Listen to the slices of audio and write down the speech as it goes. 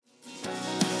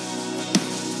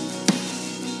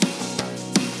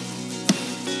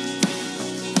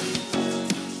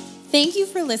Thank you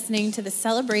for listening to the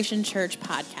Celebration Church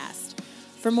podcast.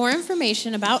 For more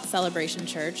information about Celebration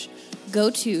Church, go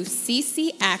to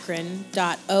ccakron.org.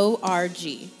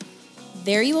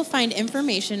 There you will find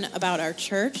information about our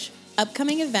church,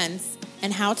 upcoming events,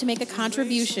 and how to make a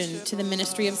contribution to the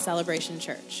ministry of Celebration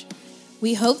Church.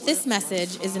 We hope this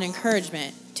message is an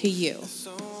encouragement to you.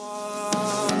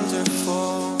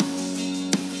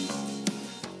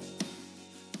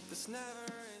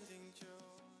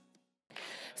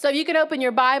 So if you can open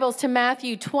your Bibles to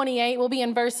Matthew 28, we'll be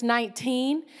in verse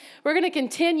 19. We're going to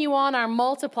continue on our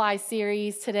Multiply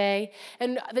series today.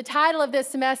 And the title of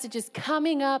this message is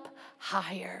Coming Up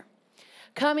Higher.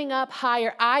 Coming Up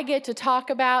Higher. I get to talk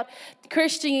about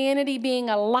Christianity being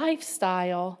a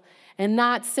lifestyle and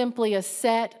not simply a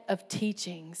set of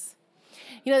teachings.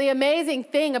 You know, the amazing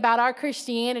thing about our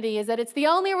Christianity is that it's the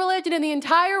only religion in the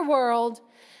entire world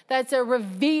that's a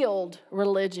revealed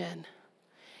religion.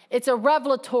 It's a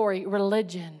revelatory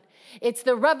religion. It's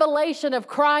the revelation of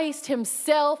Christ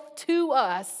himself to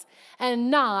us and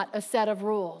not a set of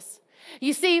rules.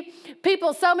 You see,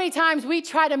 people, so many times we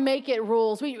try to make it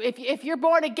rules. If you're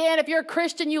born again, if you're a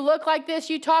Christian, you look like this,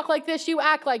 you talk like this, you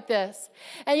act like this.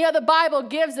 And you know, the Bible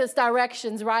gives us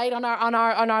directions, right, on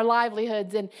our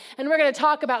livelihoods. And we're going to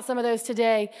talk about some of those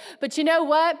today. But you know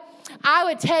what? I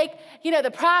would take,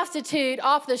 the prostitute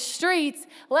off the streets,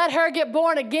 let her get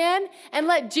born again, and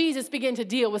let Jesus begin to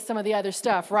deal with some of the other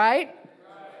stuff, right?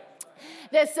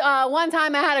 This one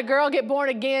time I had a girl get born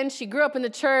again. She grew up in the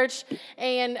church,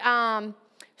 and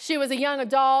she was a young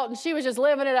adult, and she was just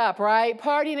living it up, right?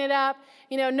 Partying it up,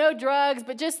 no drugs,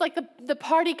 but just like the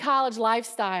party college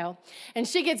lifestyle. And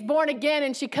she gets born again,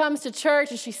 and she comes to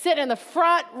church, and she's sitting in the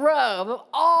front row of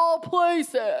all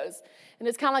places. And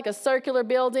it's kind of like a circular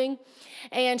building.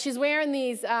 And she's wearing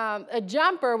a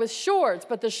jumper with shorts,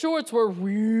 but the shorts were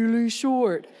really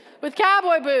short with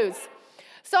cowboy boots.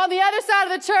 So on the other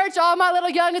side of the church, all my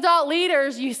little young adult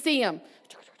leaders, you see them.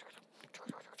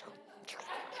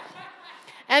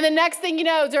 And the next thing you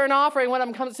know, during offering, one of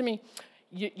them comes to me,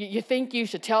 you think you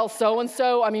should tell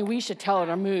so-and-so? I mean, we should tell her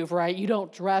to move, right? You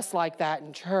don't dress like that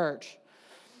in church.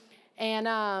 And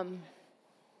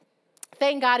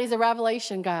thank God he's a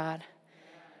revelation God.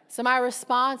 So my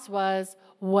response was,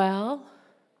 well,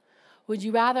 would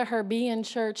you rather her be in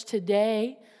church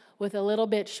today with a little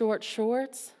bit short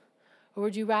shorts? Or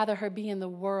would you rather her be in the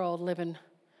world living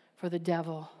for the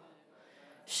devil?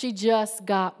 She just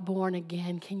got born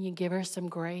again. Can you give her some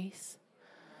grace?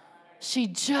 She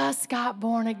just got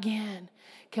born again.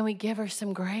 Can we give her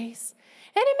some grace?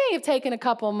 And it may have taken a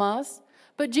couple months,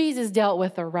 but Jesus dealt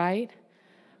with her, right?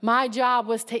 My job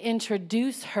was to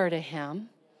introduce her to him.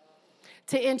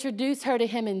 To introduce her to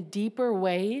him in deeper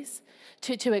ways,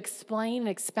 to explain and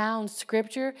expound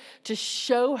scripture, to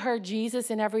show her Jesus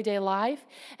in everyday life.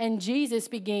 And Jesus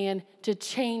began to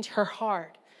change her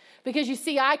heart. Because you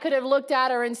see, I could have looked at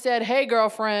her and said, hey,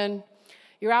 girlfriend,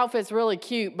 your outfit's really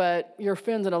cute, but you're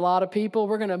offending a lot of people.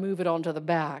 We're going to move it on to the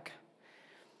back.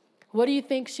 What do you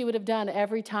think she would have done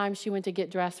every time she went to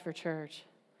get dressed for church?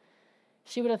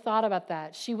 She would have thought about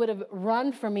that. She would have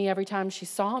run from me every time she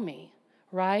saw me,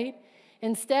 right?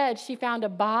 Instead, she found a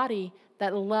body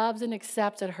that loves and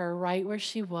accepted her right where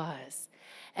she was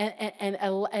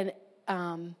and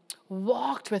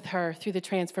walked with her through the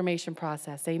transformation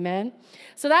process. Amen?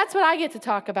 So that's what I get to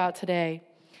talk about today.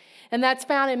 And that's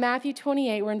found in Matthew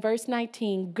 28. We're in verse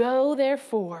 19. Go,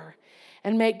 therefore,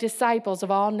 and make disciples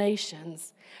of all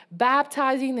nations,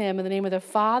 baptizing them in the name of the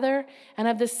Father and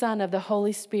of the Son and of the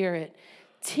Holy Spirit,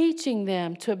 teaching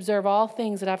them to observe all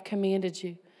things that I've commanded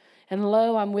you. And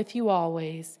lo, I'm with you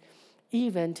always,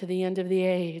 even to the end of the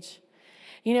age.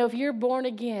 If you're born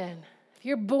again,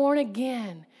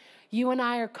 you and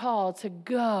I are called to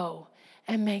go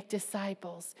and make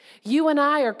disciples. You and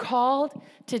I are called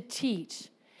to teach.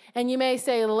 And you may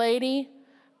say, lady,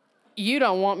 you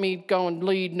don't want me going to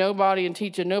lead nobody and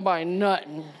teaching nobody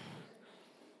nothing.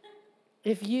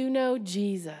 If you know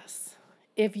Jesus,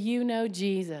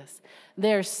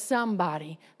 there's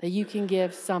somebody that you can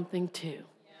give something to.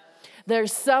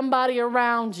 There's somebody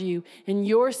around you in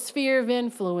your sphere of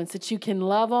influence that you can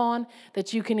love on,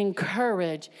 that you can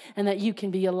encourage, and that you can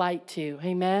be a light to.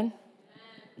 Amen?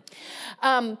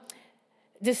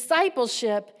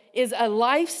 Discipleship is a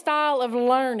lifestyle of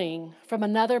learning from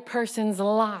another person's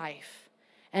life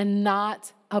and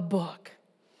not a book.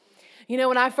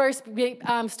 When I first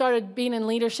started being in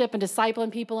leadership and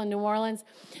discipling people in New Orleans,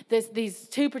 these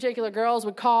two particular girls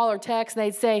would call or text, and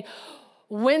they'd say,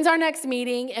 when's our next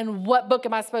meeting, and what book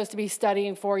am I supposed to be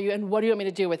studying for you, and what do you want me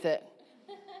to do with it?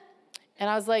 And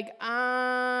I was like,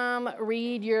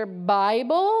 read your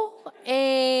Bible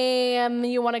and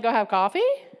you want to go have coffee?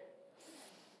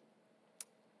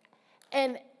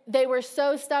 And they were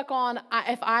so stuck on,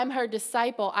 if I'm her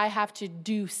disciple, I have to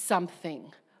do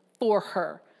something for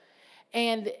her.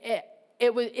 And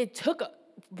it took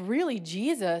really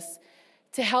Jesus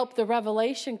to help the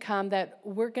revelation come that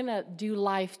we're going to do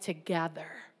life together.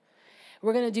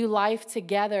 We're going to do life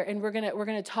together, and we're going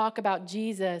to talk about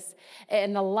Jesus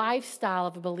and the lifestyle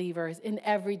of believers in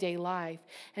everyday life.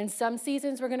 And some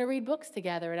seasons we're going to read books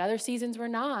together, and other seasons we're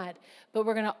not, but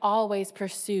we're going to always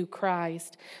pursue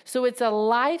Christ. So it's a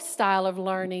lifestyle of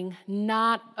learning,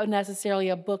 not necessarily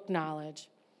a book knowledge.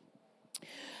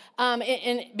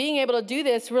 And being able to do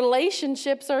this,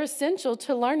 relationships are essential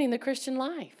to learning the Christian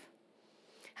life.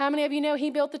 How many of you know he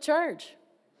built the church?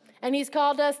 And he's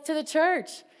called us to the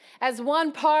church as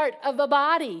one part of a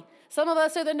body. Some of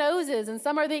us are the noses, and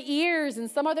some are the ears, and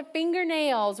some are the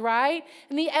fingernails, right?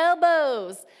 And the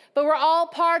elbows. But we're all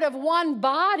part of one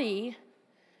body.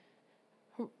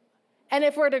 And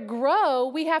if we're to grow,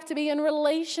 we have to be in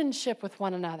relationship with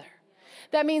one another.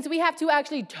 That means we have to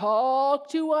actually talk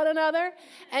to one another,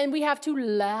 and we have to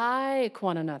like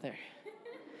one another,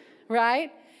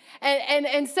 right?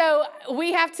 And so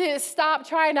we have to stop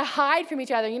trying to hide from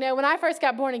each other. You know, when I first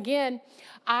got born again,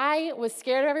 I was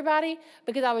scared of everybody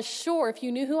because I was sure if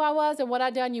you knew who I was and what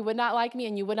I'd done, you would not like me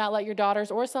and you would not let your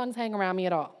daughters or sons hang around me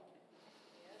at all.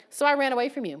 So I ran away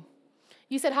from you.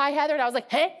 You said, hi, Heather, and I was like,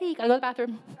 hey, gotta go to the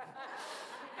bathroom.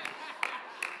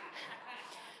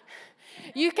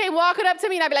 You came walking up to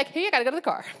me and I'd be like, hey, I gotta go to the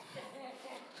car.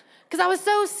 Because I was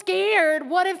so scared,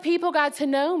 what if people got to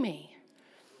know me?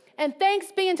 And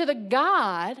thanks be to the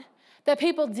God that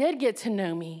people did get to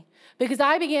know me, because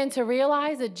I began to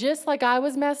realize that just like I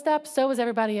was messed up, so was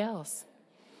everybody else.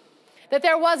 That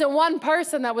there wasn't one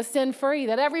person that was sin-free,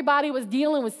 that everybody was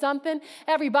dealing with something.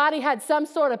 Everybody had some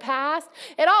sort of past.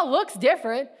 It all looks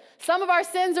different. Some of our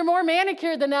sins are more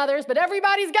manicured than others, but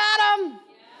everybody's got them.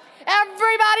 Yeah.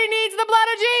 Everybody needs the blood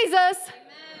of Jesus.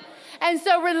 Amen. And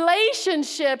so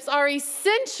relationships are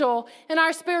essential in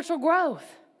our spiritual growth.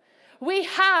 We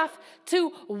have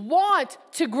to want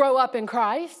to grow up in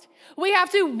Christ. We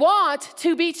have to want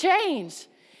to be changed.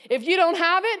 If you don't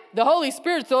have it, the Holy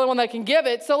Spirit's the only one that can give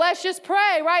it. So let's just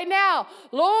pray right now.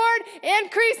 Lord,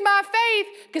 increase my faith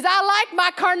because I like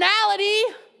my carnality.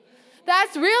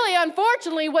 That's really,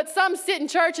 unfortunately, what some sit in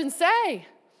church and say.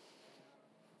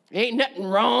 Ain't nothing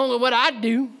wrong with what I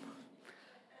do.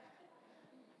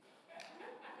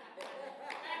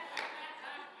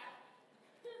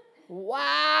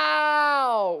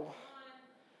 Wow.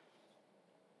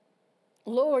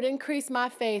 Lord, increase my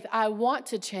faith. I want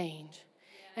to change.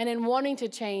 And in wanting to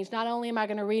change, not only am I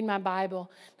going to read my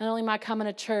Bible, not only am I coming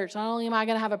to church, not only am I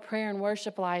going to have a prayer and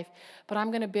worship life, but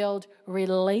I'm going to build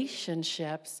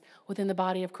relationships within the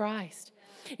body of Christ.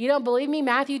 You don't believe me?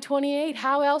 Matthew 28,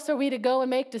 how else are we to go and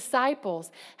make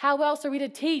disciples? How else are we to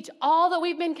teach all that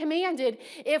we've been commanded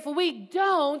if we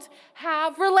don't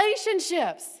have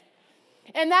relationships?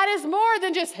 And that is more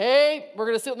than just, hey, we're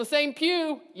going to sit in the same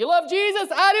pew. You love Jesus?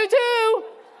 I do too.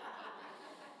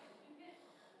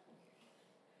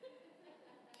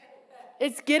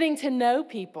 It's getting to know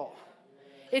people.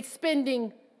 It's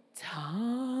spending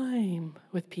time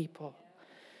with people.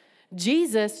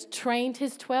 Jesus trained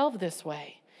his 12 this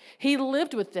way. He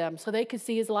lived with them so they could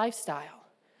see his lifestyle.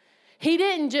 He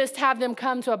didn't just have them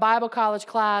come to a Bible college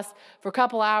class for a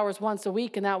couple hours once a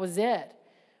week and that was it.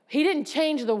 He didn't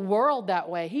change the world that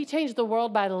way. He changed the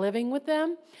world by living with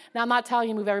them. Now, I'm not telling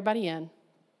you to move everybody in,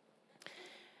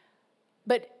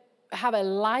 but have a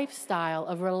lifestyle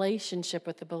of relationship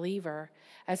with the believer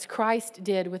as Christ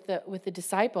did with the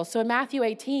disciples. So in Matthew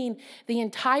 18, the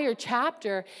entire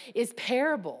chapter is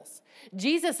parables.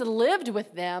 Jesus lived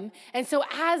with them, and so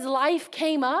as life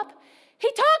came up, he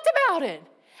talked about it.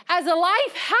 As a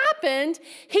life happened,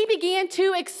 he began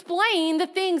to explain the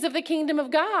things of the kingdom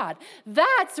of God.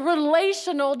 That's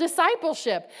relational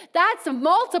discipleship. That's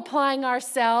multiplying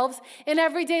ourselves in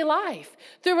everyday life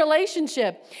through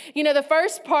relationship. You know, the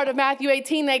first part of Matthew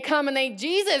 18, they come and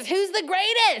Jesus, who's the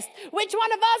greatest? Which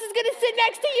one of us is going to sit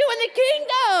next to you in the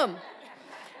kingdom?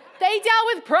 They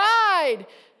dealt with pride.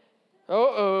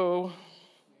 Uh-oh.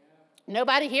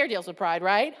 Nobody here deals with pride,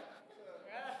 right?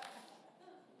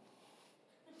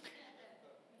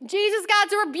 Jesus got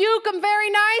to rebuke them very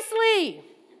nicely.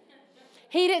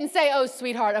 He didn't say, oh,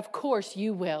 sweetheart, of course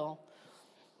you will.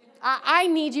 I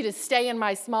need you to stay in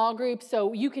my small group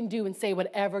so you can do and say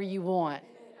whatever you want.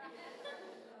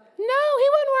 No, he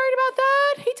wasn't worried about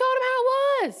that. He told him how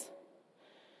it was.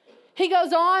 He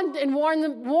goes on and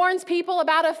warns people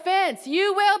about offense.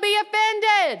 You will be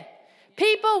offended.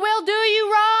 People will do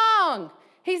you wrong.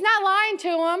 He's not lying to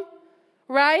them,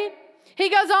 right? He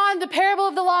goes on, the parable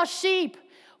of the lost sheep.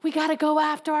 We got to go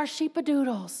after our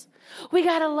sheepadoodles. We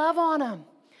got to love on them.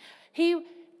 He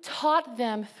taught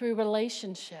them through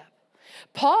relationship.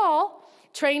 Paul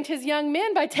trained his young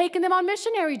men by taking them on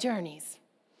missionary journeys.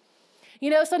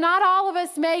 So not all of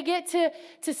us may get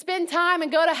to spend time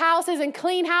and go to houses and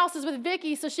clean houses with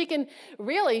Vicky so she can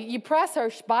you press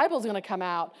her, Bible's going to come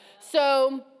out.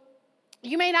 So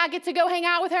you may not get to go hang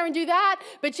out with her and do that,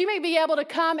 but you may be able to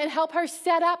come and help her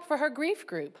set up for her grief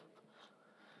group.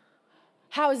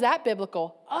 How is that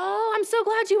biblical? Oh, I'm so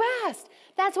glad you asked.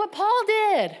 That's what Paul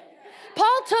did.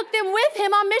 Paul took them with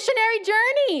him on missionary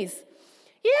journeys.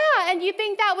 Yeah, and you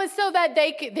think that was so that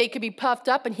they could be puffed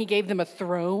up and he gave them a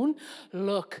throne?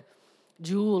 Look,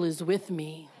 Jewel is with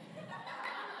me.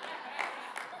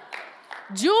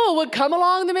 Jewel would come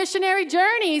along the missionary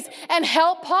journeys and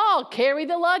help Paul carry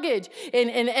the luggage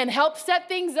and help set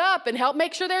things up and help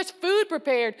make sure there's food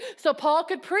prepared so Paul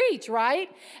could preach,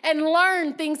 right? And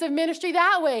learn things of ministry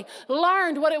that way.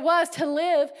 Learned what it was to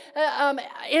live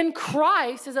in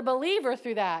Christ as a believer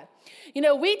through that.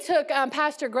 We took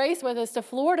Pastor Grace with us to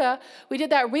Florida. We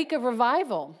did that week of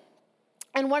revival.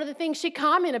 And one of the things she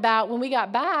commented about when we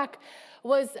got back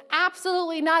was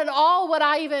absolutely not at all what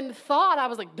I even thought. I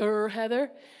was like, "Durr, Heather."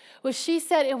 Was she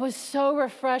said it was so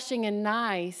refreshing and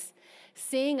nice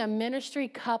seeing a ministry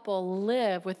couple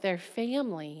live with their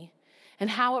family and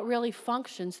how it really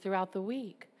functions throughout the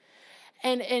week.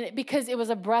 And because it was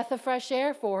a breath of fresh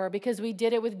air for her, because we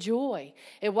did it with joy.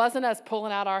 It wasn't us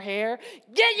pulling out our hair.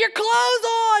 Get your clothes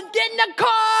on, get in the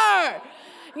car.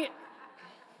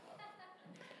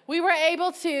 We were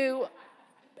able to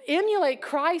emulate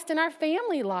Christ in our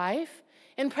family life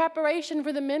in preparation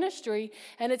for the ministry.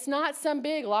 And it's not some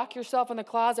big lock yourself in the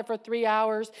closet for 3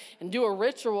 hours and do a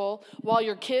ritual while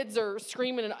your kids are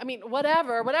screaming.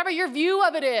 Whatever your view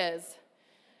of it is.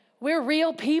 We're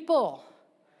real people.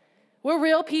 We're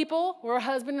real people. We're a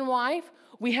husband and wife.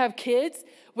 We have kids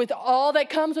with all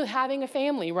that comes with having a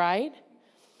family, right?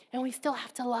 And we still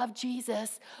have to love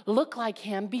Jesus, look like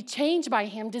him, be changed by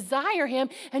him, desire him,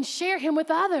 and share him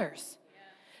with others.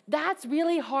 That's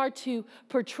really hard to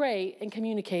portray and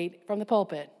communicate from the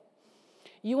pulpit.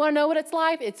 You want to know what it's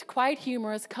like? It's quite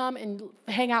humorous. Come and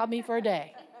hang out with me for a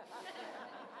day.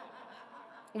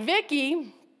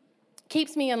 Vicky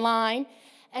keeps me in line.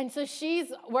 And so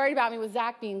she's worried about me with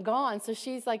Zach being gone. So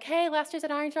she's like, "Hey, Lester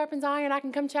said iron sharpens iron. I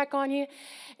can come check on you."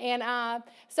 And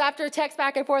so after a text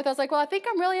back and forth, I was like, "Well, I think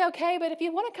I'm really okay. But if you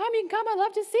want to come, you can come. I'd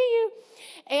love to see you."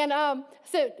 And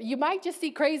so you might just see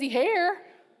crazy hair.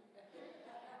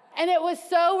 And it was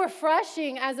so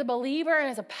refreshing as a believer and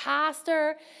as a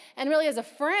pastor and really as a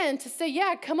friend to say,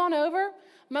 "Yeah, come on over.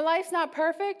 My life's not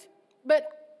perfect,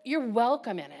 but you're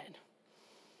welcome in it."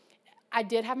 I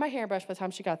did have my hair brushed by the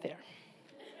time she got there.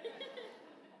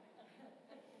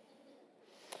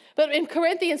 But in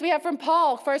Corinthians, we have from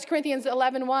Paul, 1 Corinthians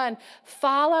 11:1,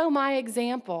 follow my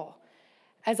example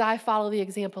as I follow the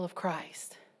example of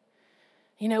Christ.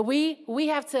 We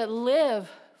have to live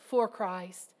for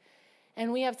Christ,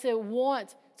 and we have to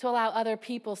want to allow other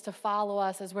peoples to follow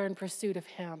us as we're in pursuit of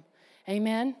him.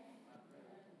 Amen?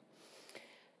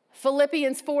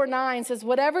 Philippians 4:9 says,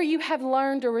 whatever you have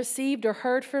learned or received or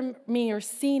heard from me or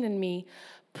seen in me,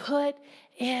 put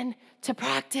into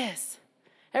practice.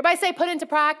 Everybody say, put into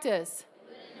practice.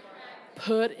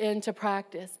 Put into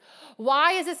practice.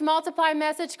 Why is this multiply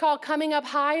message called Coming Up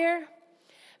Higher?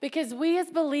 Because we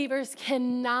as believers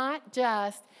cannot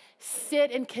just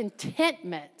sit in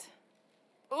contentment.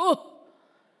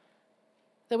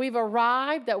 That we've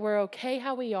arrived, that we're okay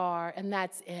how we are, and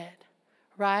that's it,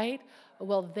 right?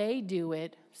 Well, they do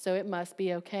it, so it must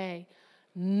be okay.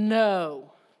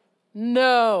 No.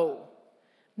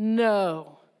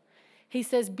 He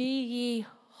says, be ye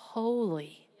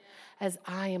holy as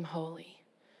I am holy.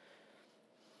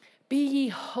 Be ye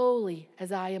holy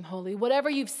as I am holy. Whatever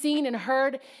you've seen and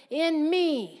heard in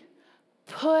me,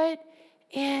 put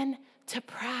into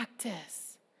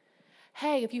practice.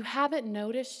 Hey, if you haven't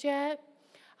noticed yet,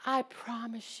 I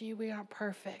promise you we aren't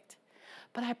perfect,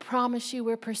 but I promise you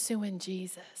we're pursuing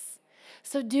Jesus.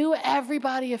 So do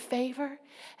everybody a favor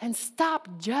and stop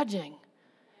judging.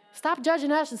 Stop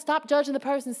judging us and stop judging the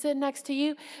person sitting next to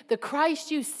you. The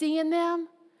Christ you see in them,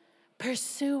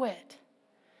 pursue it.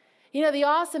 The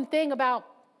awesome thing about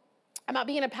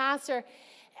being a pastor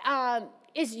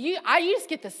is you just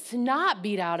get the snot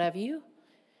beat out of you.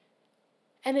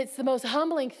 And it's the most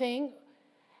humbling thing.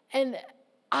 And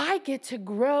I get to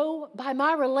grow by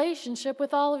my relationship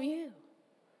with all of you.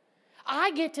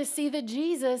 I get to see the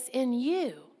Jesus in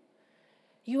you,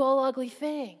 you old ugly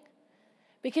thing.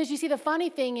 Because you see, the funny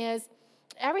thing is,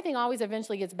 everything always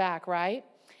eventually gets back, right?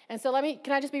 And so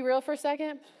can I just be real for a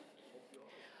second?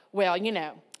 Well,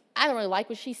 I don't really like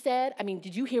what she said. I mean,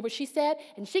 did you hear what she said?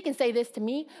 And she can say this to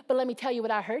me, but let me tell you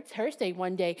what I heard her say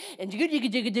one day. And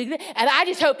I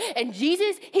just hope, and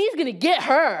Jesus, he's going to get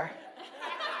her.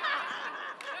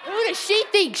 Who does she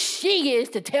think she is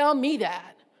to tell me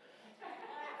that?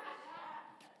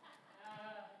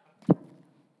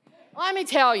 Let me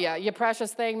tell you, you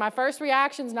precious thing, my first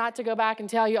reaction is not to go back and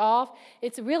tell you off.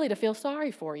 It's really to feel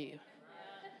sorry for you.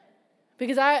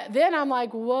 Because I'm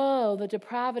like, whoa, the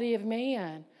depravity of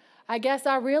man. I guess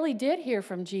I really did hear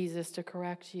from Jesus to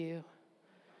correct you.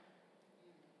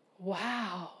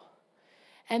 Wow.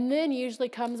 And then usually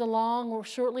comes along, or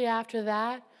shortly after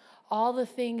that, all the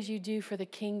things you do for the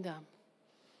kingdom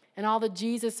and all the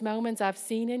Jesus moments I've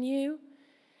seen in you,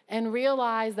 and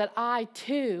realize that I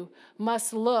too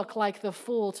must look like the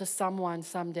fool to someone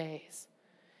some days,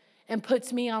 and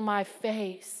puts me on my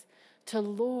face to,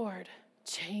 Lord,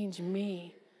 change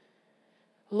me.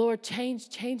 Lord,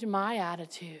 change my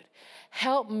attitude.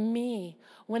 Help me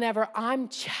whenever I'm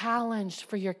challenged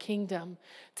for your kingdom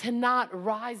to not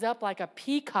rise up like a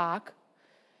peacock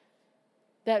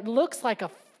that looks like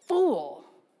a fool,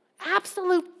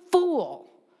 absolute fool.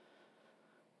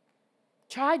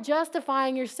 Try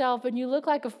justifying yourself and you look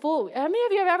like a fool. How many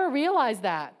of you have ever realized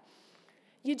that?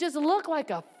 You just look like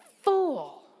a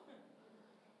fool.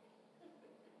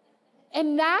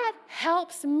 And that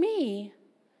helps me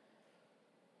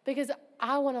because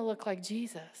I want to look like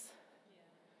Jesus.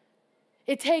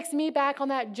 It takes me back on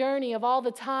that journey of all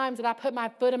the times that I put my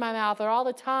foot in my mouth, or all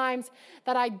the times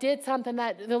that I did something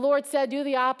that the Lord said, do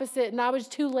the opposite, and I was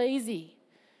too lazy.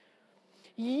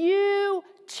 You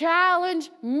challenge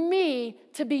me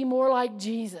to be more like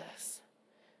Jesus.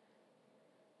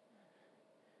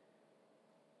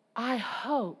 I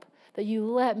hope that you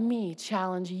let me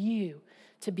challenge you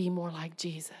to be more like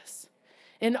Jesus.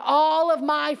 In all of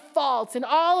my faults and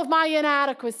all of my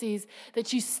inadequacies,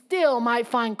 that you still might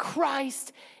find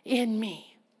Christ in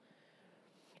me.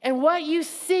 And what you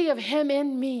see of him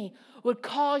in me would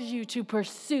cause you to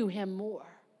pursue him more.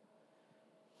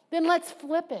 Then let's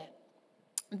flip it.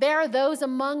 There are those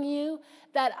among you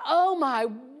that, oh my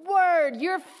word,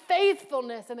 your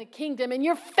faithfulness in the kingdom and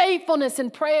your faithfulness in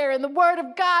prayer and the word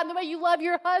of God and the way you love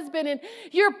your husband and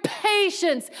your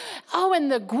patience, oh,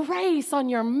 and the grace on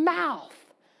your mouth.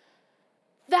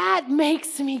 That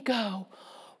makes me go,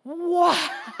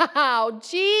 wow,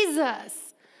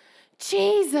 Jesus,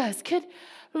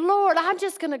 Lord, I'm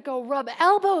just going to go rub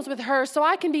elbows with her so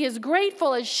I can be as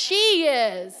grateful as she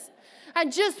is. I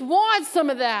just want some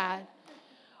of that.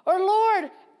 Or, Lord,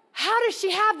 how does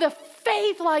she have the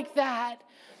faith like that?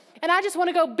 And I just want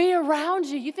to go be around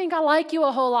you. You think I like you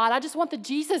a whole lot. I just want the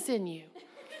Jesus in you.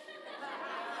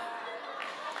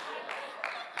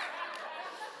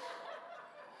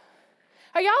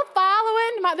 Are y'all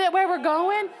following where we're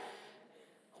going?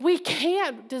 We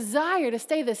can't desire to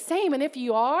stay the same. And if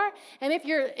you are, and if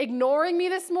you're ignoring me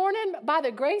this morning, by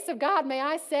the grace of God, may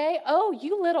I say, oh,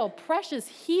 you little precious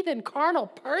heathen carnal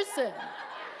person.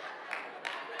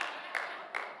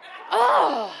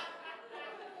 Oh.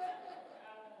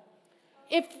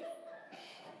 If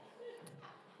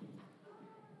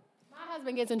my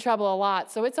husband gets in trouble a lot,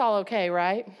 so it's all okay,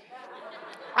 right?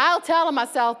 I'll tell him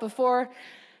myself before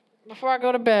I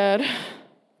go to bed.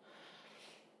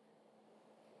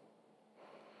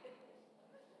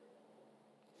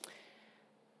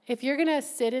 If you're going to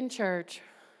sit in church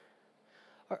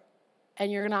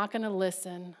and you're not going to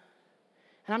listen,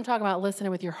 and I'm talking about listening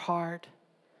with your heart,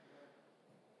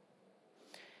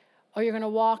 or you're going to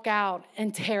walk out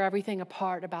and tear everything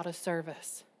apart about a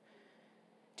service,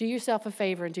 do yourself a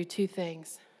favor and do two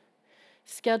things.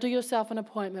 Schedule yourself an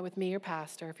appointment with me, your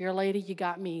pastor. If you're a lady, you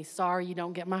got me. Sorry, you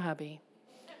don't get my hubby.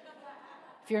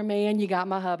 If you're a man, you got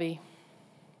my hubby.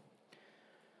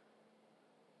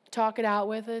 Talk it out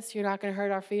with us. You're not going to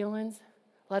hurt our feelings.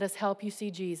 Let us help you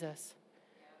see Jesus.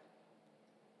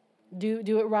 Do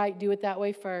it right. Do it that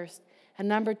way first. And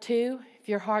number two, if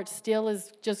your heart still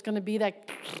is just going to be that,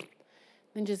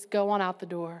 then just go on out the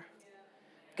door.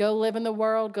 Go live in the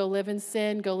world. Go live in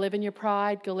sin. Go live in your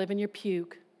pride. Go live in your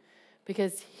puke.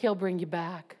 Because he'll bring you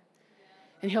back.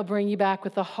 And he'll bring you back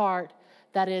with a heart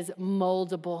that is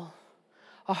moldable.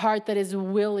 A heart that is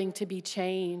willing to be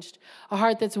changed. A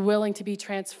heart that's willing to be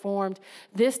transformed.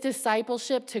 This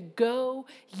discipleship, to go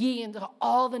ye into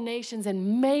all the nations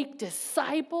and make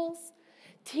disciples,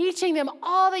 teaching them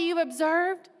all that you've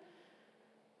observed,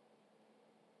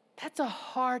 that's a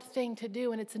hard thing to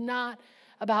do. And it's not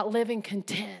about living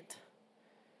content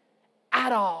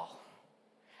at all.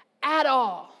 At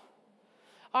all.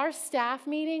 Our staff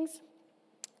meetings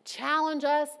challenge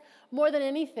us more than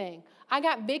anything. I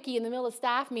got Vicky in the middle of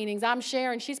staff meetings. I'm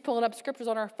sharing. She's pulling up scriptures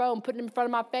on her phone, putting them in front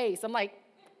of my face. I'm like,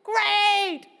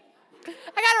 great. I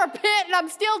got to repent and I'm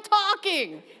still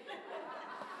talking.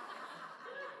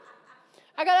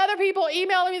 I got other people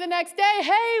emailing me the next day.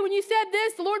 Hey, when you said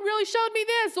this, the Lord really showed me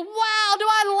this. Wow, do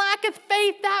I lacketh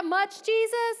faith that much,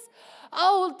 Jesus?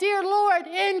 Oh, dear Lord,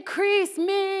 increase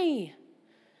me.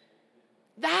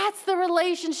 That's the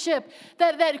relationship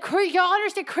that y'all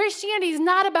understand. Christianity is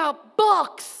not about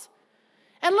books.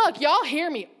 And look, y'all hear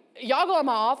me. Y'all go in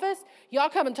my office. Y'all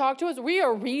come and talk to us. We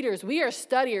are readers. We are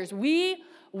studiers. We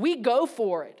go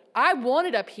for it. I want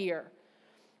it up here.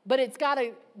 But it's got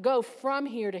to go from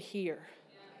here to here.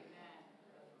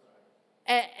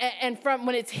 And from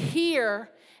when it's here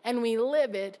and we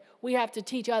live it, we have to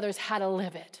teach others how to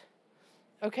live it.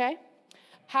 Okay?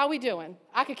 How we doing?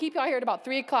 I could keep y'all here at about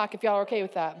 3 o'clock if y'all are okay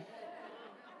with that.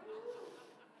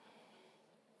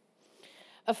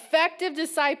 Effective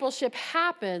discipleship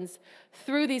happens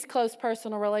through these close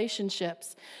personal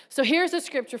relationships. So here's a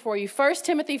scripture for you, 1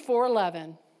 Timothy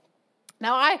 4:11.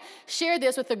 Now, I shared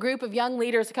this with a group of young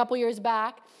leaders a couple years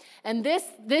back, and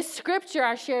this scripture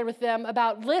I shared with them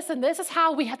about, listen, this is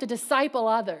how we have to disciple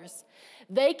others.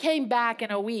 They came back in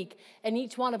a week, and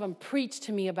each one of them preached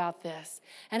to me about this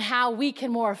and how we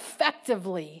can more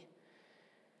effectively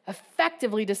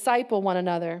disciple one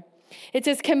another. It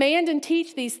says, command and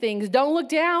teach these things. Don't look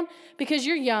down because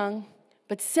you're young,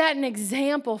 but set an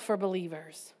example for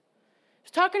believers.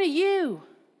 It's talking to you.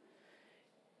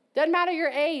 Doesn't matter your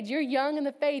age. You're young in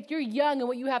the faith. You're young in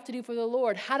what you have to do for the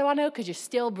Lord. How do I know? Because you're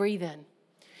still breathing.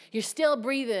 You're still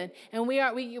breathing, and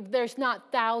there's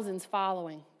not thousands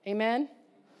following. Amen?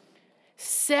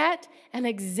 Set an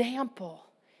example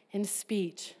in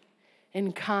speech,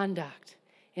 in conduct,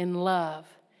 in love,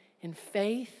 in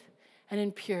faith, and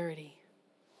in purity.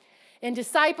 In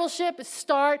discipleship,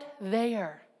 start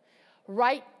there.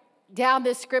 Write down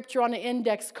this scripture on an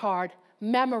index card.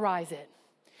 Memorize it.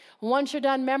 Once you're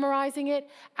done memorizing it,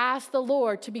 ask the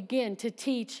Lord to begin to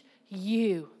teach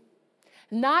you.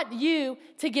 Not you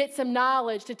to get some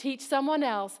knowledge to teach someone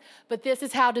else, but this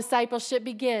is how discipleship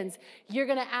begins. You're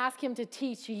going to ask him to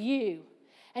teach you.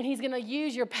 And he's going to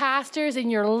use your pastors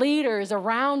and your leaders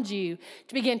around you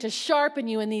to begin to sharpen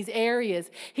you in these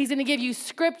areas. He's going to give you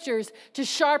scriptures to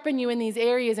sharpen you in these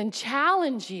areas and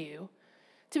challenge you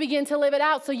to begin to live it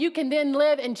out so you can then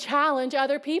live and challenge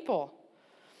other people.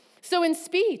 So in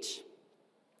speech,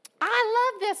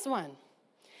 I love this one.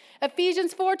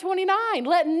 Ephesians 4:29,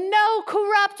 let no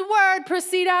corrupt word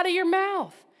proceed out of your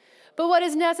mouth, but what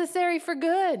is necessary for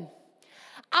good.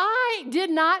 I did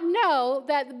not know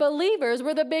that believers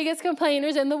were the biggest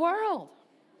complainers in the world.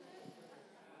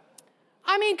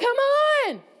 I mean, come on.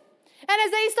 And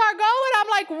as they start going, I'm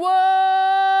like,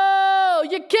 whoa,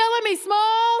 you're killing me,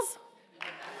 Smalls.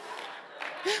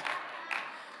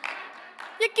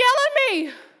 You're killing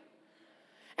me.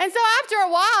 And so after a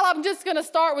while, I'm just going to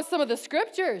start with some of the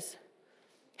scriptures.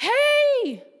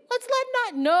 Hey, let's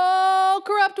let no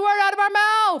corrupt word out of our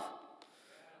mouth.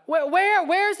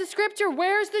 Where's the scripture?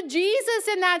 Where's the Jesus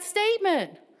in that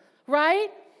statement? Right?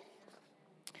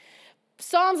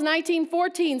 Psalms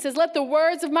 19:14 says, let the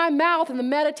words of my mouth and the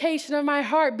meditation of my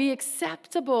heart be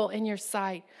acceptable in your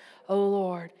sight, O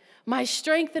Lord, my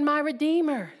strength and my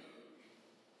redeemer.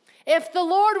 If the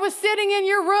Lord was sitting in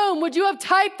your room, would you have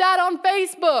typed that on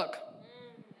Facebook?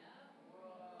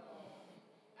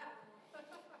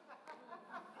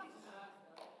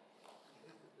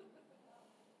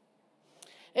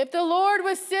 If the Lord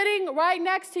was sitting right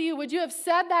next to you, would you have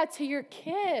said that to your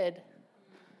kid?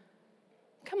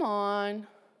 Come on.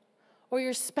 Or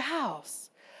your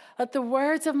spouse. Let the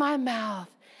words of my mouth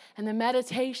and the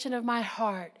meditation of my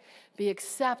heart be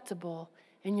acceptable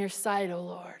in your sight, O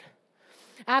Lord.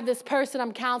 I have this person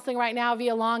I'm counseling right now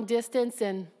via long distance,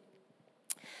 and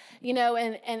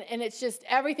it's just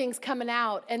everything's coming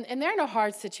out, and they're in a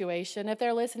hard situation. If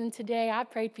they're listening today, I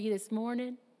prayed for you this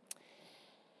morning.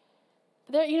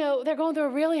 They're going through a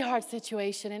really hard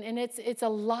situation, and it's a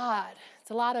lot. It's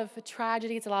a lot of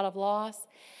tragedy. It's a lot of loss,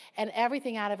 and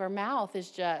everything out of her mouth is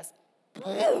just.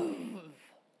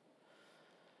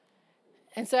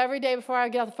 And so every day before I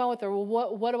get off the phone with her,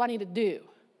 well, what do I need to do?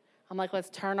 I'm like, let's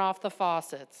turn off the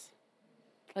faucets.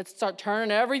 Let's start turning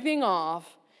everything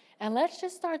off. And let's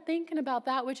just start thinking about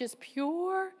that which is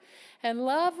pure and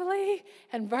lovely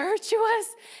and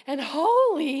virtuous and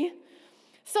holy,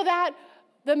 so that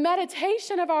the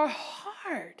meditation of our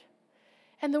heart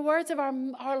and the words of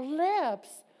our lips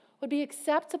would be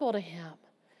acceptable to him.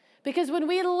 Because when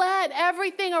we let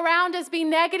everything around us be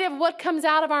negative, what comes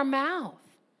out of our mouth?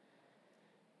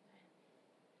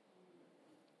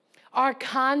 Our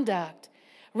conduct.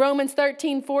 Romans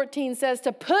 13:14 says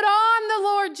to put on the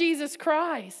Lord Jesus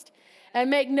Christ and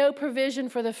make no provision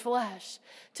for the flesh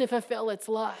to fulfill its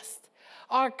lust.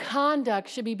 Our conduct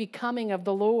should be becoming of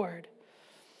the Lord.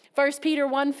 1 Peter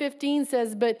 1:15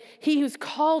 says, but he who's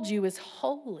called you is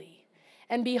holy,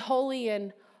 and be holy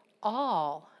in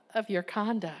all of your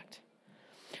conduct.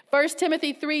 1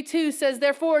 Timothy 3:2 says,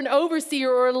 therefore, an overseer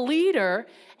or a leader,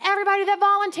 everybody that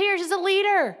volunteers is a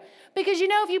leader. Because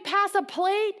if you pass a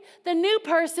plate, the new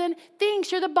person thinks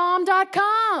you're the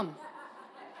bomb.com.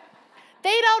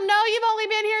 They don't know you've only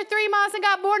been here 3 months and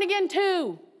got born again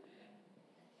 2.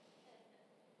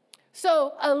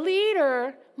 So a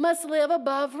leader must live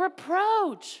above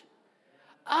reproach.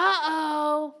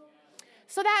 Uh-oh.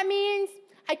 So that means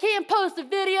I can't post a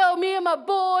video of me and my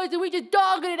boys and we just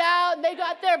dogging it out and they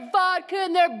got their vodka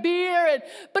and their beer,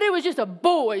 but it was just a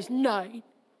boys' night.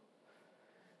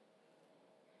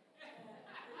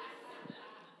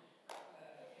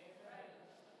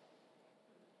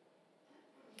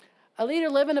 A leader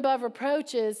living above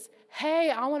reproach is,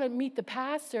 hey, I want to meet the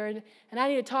pastor and I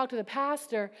need to talk to the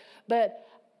pastor,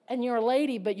 and you're a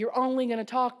lady, but you're only going to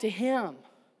talk to him.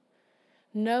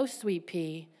 No, sweet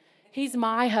pea. He's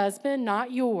my husband,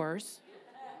 not yours.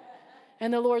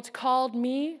 And the Lord's called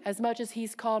me as much as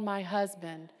he's called my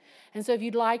husband. And so if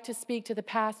you'd like to speak to the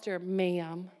pastor,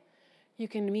 ma'am, you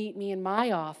can meet me in my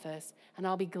office and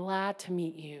I'll be glad to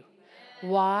meet you.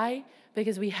 Why?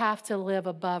 Because we have to live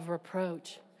above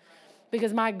reproach.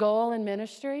 Because my goal in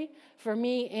ministry, for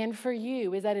me and for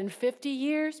you, is that in 50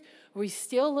 years, we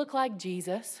still look like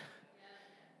Jesus,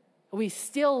 we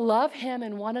still love him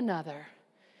and one another,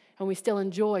 and we still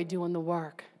enjoy doing the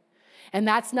work. And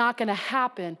that's not going to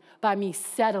happen by me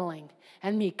settling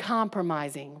and me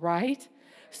compromising, right?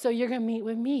 So you're going to meet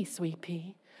with me, sweet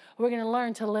pea. We're going to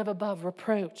learn to live above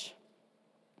reproach.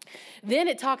 Then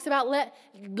it talks about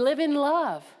live in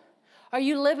love. Are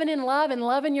you living in love and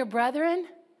loving your brethren?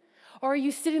 Or are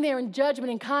you sitting there in judgment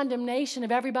and condemnation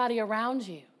of everybody around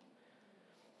you?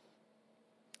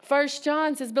 1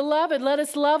 John says, beloved, let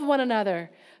us love one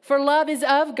another, for love is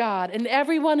of God, and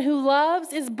everyone who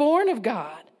loves is born of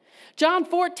God. John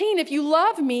 14, if you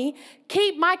love me,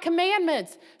 keep my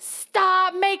commandments.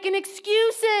 Stop making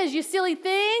excuses, you silly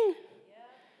thing.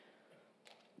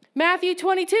 Matthew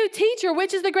 22, teacher,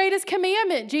 which is the greatest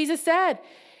commandment? Jesus said,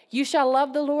 you shall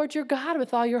love the Lord your God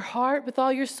with all your heart, with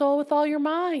all your soul, with all your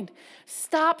mind.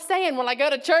 Stop saying, well, I go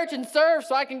to church and serve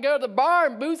so I can go to the bar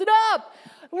and booze it up.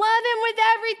 Love him with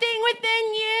everything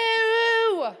within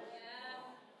you.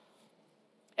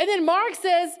 And then Mark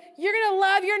says, you're going to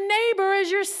love your neighbor as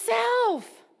yourself.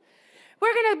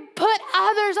 We're going to put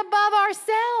others above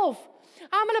ourselves.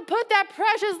 I'm going to put that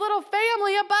precious little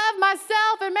family above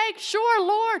myself and make sure,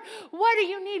 Lord, what do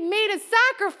you need me to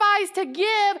sacrifice to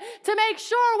give to make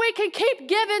sure we can keep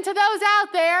giving to those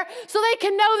out there so they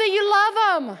can know that you love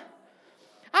them?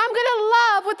 I'm going to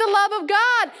love with the love of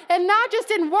God, and not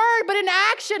just in word, but in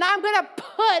action. I'm going to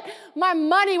put my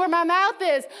money where my mouth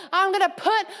is. I'm going to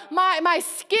put my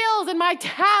skills and my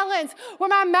talents where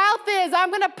my mouth is.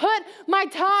 I'm going to put my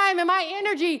time and my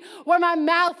energy where my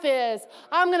mouth is.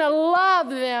 I'm going to love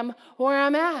them where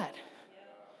I'm at.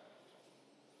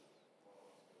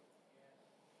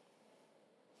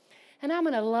 And I'm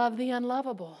going to love the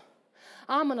unlovable.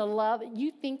 I'm going to love,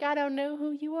 you think I don't know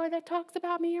who you are that talks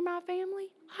about me or my family?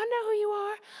 I know who you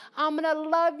are. I'm going to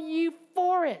love you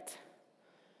for it.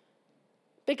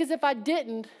 Because if I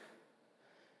didn't,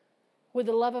 would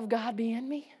the love of God be in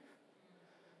me?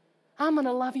 I'm going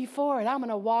to love you for it. I'm going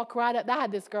to walk right up. I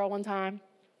had this girl one time.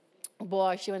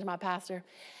 Boy, she went to my pastor.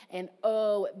 And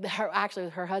her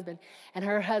husband. And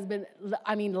her husband,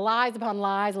 lies upon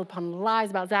lies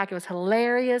about Zach. It was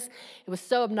hilarious. It was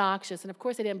so obnoxious. And of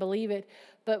course, I didn't believe it.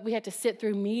 But we had to sit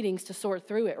through meetings to sort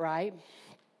through it, right?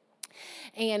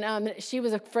 And she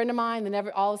was a friend of mine. Then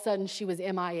all of a sudden, she was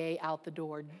MIA out the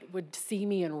door, would see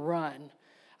me and run.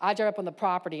 I drove up on the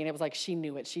property, and it was like she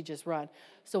knew it. She'd just run.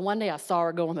 So one day, I saw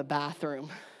her go in the bathroom.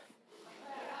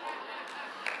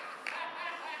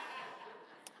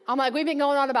 I'm like, we've been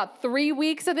going on about 3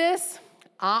 weeks of this.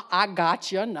 I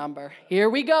got your number. Here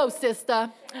we go, sister.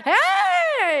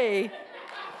 Hey!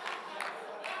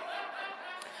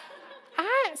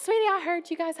 Sweetie, I heard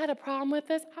you guys had a problem with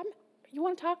this. You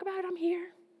want to talk about it? I'm here.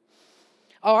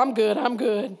 Oh, I'm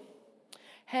good.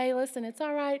 Hey, listen, it's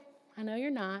all right. I know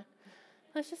you're not.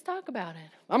 Let's just talk about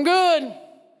it. I'm good.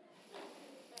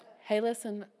 Hey,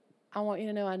 listen, I want you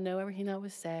to know I know everything that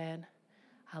was said.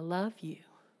 I love you,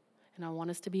 and I want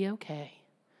us to be okay.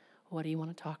 What do you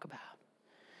want to talk about?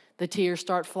 The tears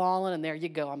start falling, and there you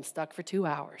go. I'm stuck for 2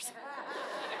 hours.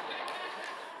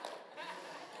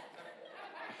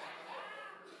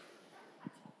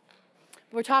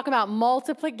 We're talking about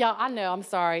multiplication. I know, I'm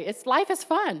sorry. Life is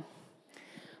fun.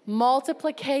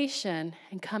 Multiplication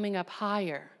and coming up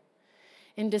higher.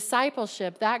 In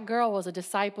discipleship, that girl was a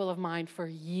disciple of mine for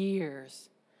years.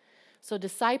 So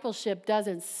discipleship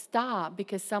doesn't stop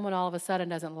because someone all of a sudden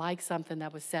doesn't like something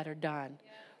that was said or done,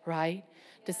 right?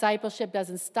 Discipleship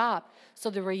doesn't stop. So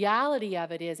the reality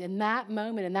of it is, in that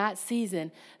moment, in that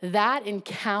season, that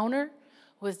encounter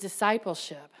was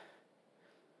discipleship.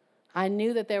 I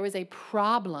knew that there was a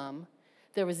problem.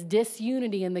 There was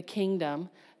disunity in the kingdom.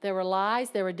 There were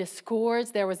lies, there were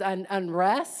discords, there was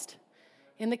unrest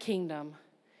in the kingdom.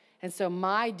 And so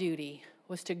my duty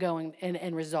was to go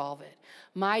and resolve it.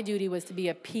 My duty was to be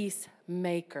a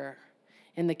peacemaker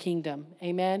in the kingdom.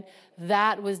 Amen?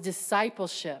 That was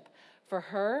discipleship for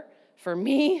her, for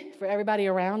me, for everybody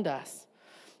around us.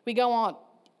 We go on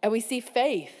and we see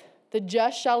faith. The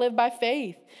just shall live by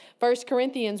faith. 1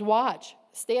 Corinthians, watch.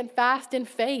 Stand fast in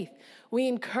faith. We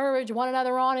encourage one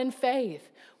another on in faith.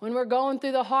 When we're going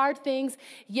through the hard things,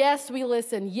 yes, we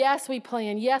listen. Yes, we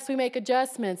plan. Yes, we make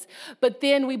adjustments. But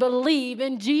then we believe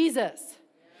in Jesus.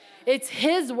 It's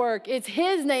his work. It's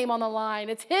his name on the line.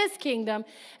 It's his kingdom.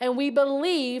 And we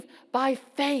believe by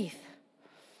faith.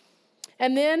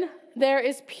 And then there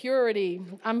is purity.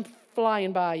 I'm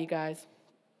flying by, you guys.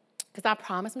 Because I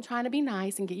promise I'm trying to be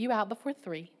nice and get you out before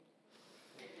 3.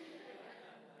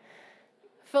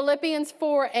 Philippians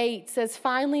 4:8 says,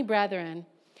 finally, brethren,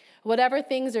 whatever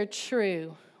things are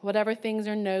true, whatever things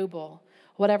are noble,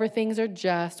 whatever things are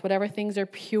just, whatever things are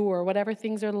pure, whatever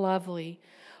things are lovely,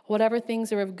 whatever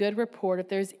things are of good report, if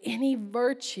there's any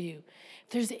virtue, if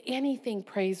there's anything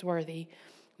praiseworthy,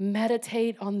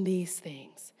 meditate on these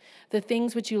things. The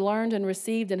things which you learned and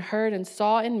received and heard and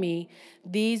saw in me,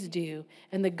 these do,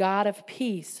 and the God of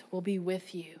peace will be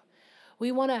with you.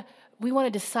 We want to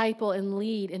disciple and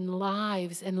lead in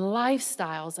lives and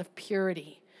lifestyles of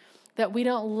purity, that we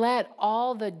don't let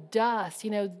all the dust,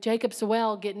 Jacob's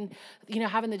well getting,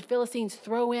 having the Philistines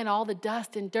throw in all the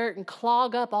dust and dirt and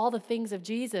clog up all the things of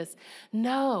Jesus.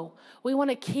 No, we want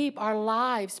to keep our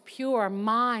lives pure, our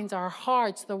minds, our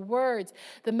hearts, the words,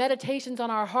 the meditations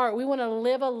on our heart. We want to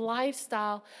live a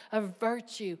lifestyle of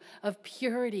virtue, of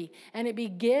purity, and it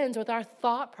begins with our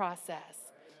thought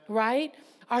process, right?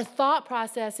 Our thought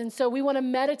process. And so we want to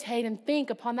meditate and think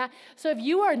upon that. So if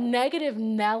you are negative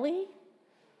Nelly,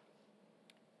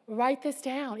 write this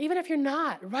down. Even if you're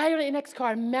not, write it on your next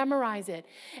card, memorize it.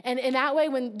 And in that way,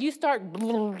 when you start,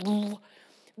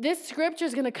 this scripture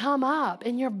is going to come up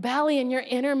in your belly and your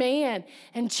inner man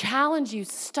and challenge you.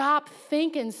 Stop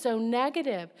thinking so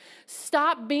negative.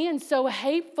 Stop being so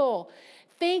hateful.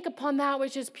 Think upon that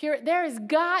which is pure. There has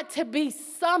got to be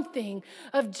something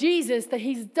of Jesus that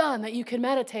he's done that you can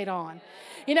meditate on.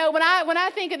 When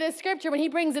I think of this scripture, when he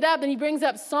brings it up, then he brings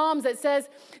up Psalms that says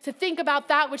to think about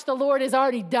that which the Lord has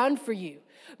already done for you.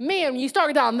 Man, when you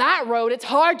start down that road, it's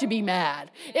hard to be mad.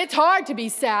 It's hard to be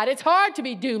sad. It's hard to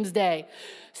be doomsday.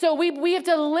 So we have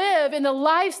to live in the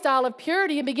lifestyle of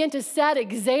purity and begin to set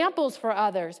examples for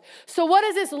others. So what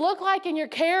does this look like in your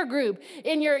care group,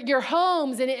 in your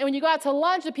homes, and when you go out to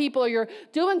lunch with people or you're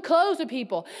doing clothes with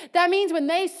people? That means when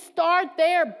they start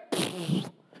there,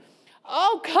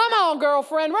 oh, come on,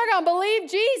 girlfriend, we're going to believe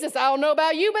Jesus. I don't know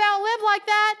about you, but I don't live like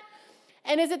that.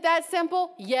 And is it that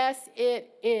simple? Yes, it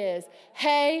is.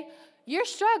 Hey, you're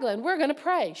struggling. We're going to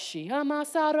pray.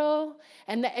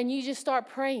 And you just start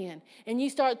praying. And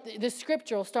the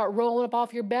scripture will start rolling up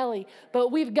off your belly.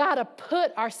 But we've got to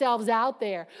put ourselves out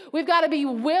there. We've got to be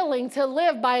willing to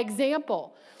live by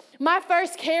example. My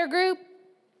first care group,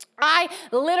 I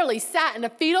literally sat in a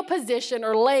fetal position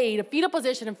or laid a fetal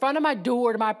position in front of my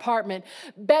door to my apartment,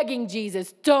 begging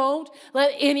Jesus, don't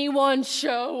let anyone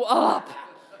show up.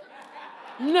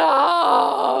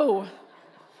 No.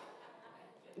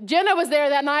 Jenna was there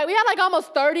that night. We had like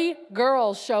almost 30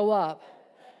 girls show up.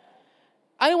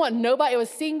 I didn't want nobody. It was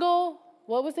single,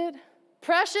 what was it?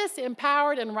 Precious,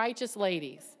 Empowered, and Righteous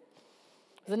Ladies.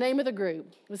 It was the name of the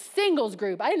group. It was singles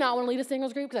group. I did not want to lead a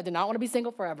singles group because I did not want to be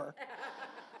single forever.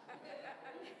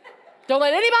 Don't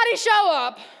let anybody show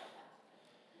up.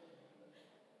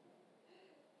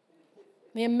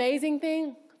 The amazing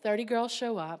thing, 30 girls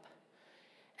show up,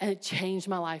 and it changed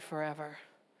my life forever.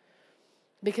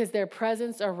 Because their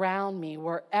presence around me,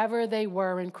 wherever they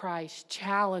were in Christ,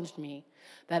 challenged me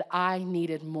that I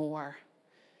needed more.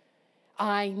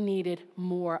 I needed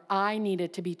more. I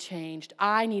needed to be changed.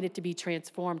 I needed to be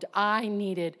transformed. I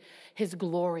needed his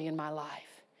glory in my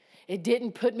life. It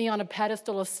didn't put me on a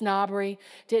pedestal of snobbery,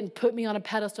 didn't put me on a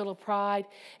pedestal of pride.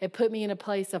 It put me in a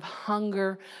place of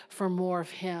hunger for more of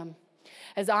him.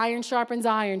 As iron sharpens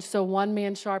iron, so one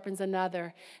man sharpens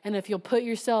another. And if you'll put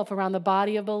yourself around the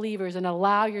body of believers and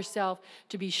allow yourself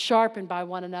to be sharpened by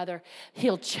one another,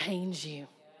 he'll change you.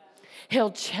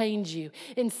 He'll change you.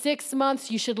 In 6 months,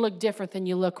 you should look different than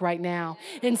you look right now.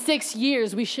 In 6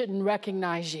 years, we shouldn't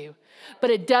recognize you.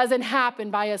 But it doesn't happen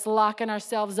by us locking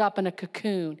ourselves up in a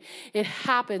cocoon. It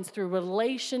happens through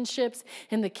relationships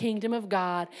in the kingdom of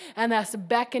God and us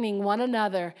beckoning one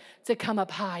another to come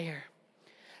up higher.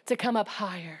 To come up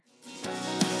higher.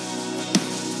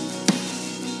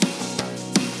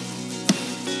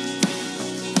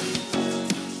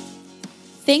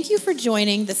 Thank you for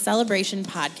joining the Celebration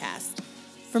Podcast.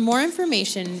 For more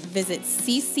information, visit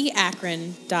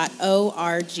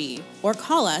ccakron.org or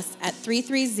call us at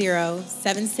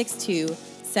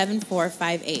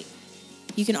 330-762-7458.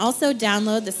 You can also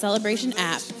download the Celebration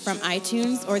app from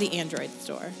iTunes or the Android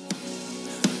store.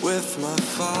 With my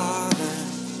Father,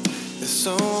 it's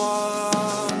so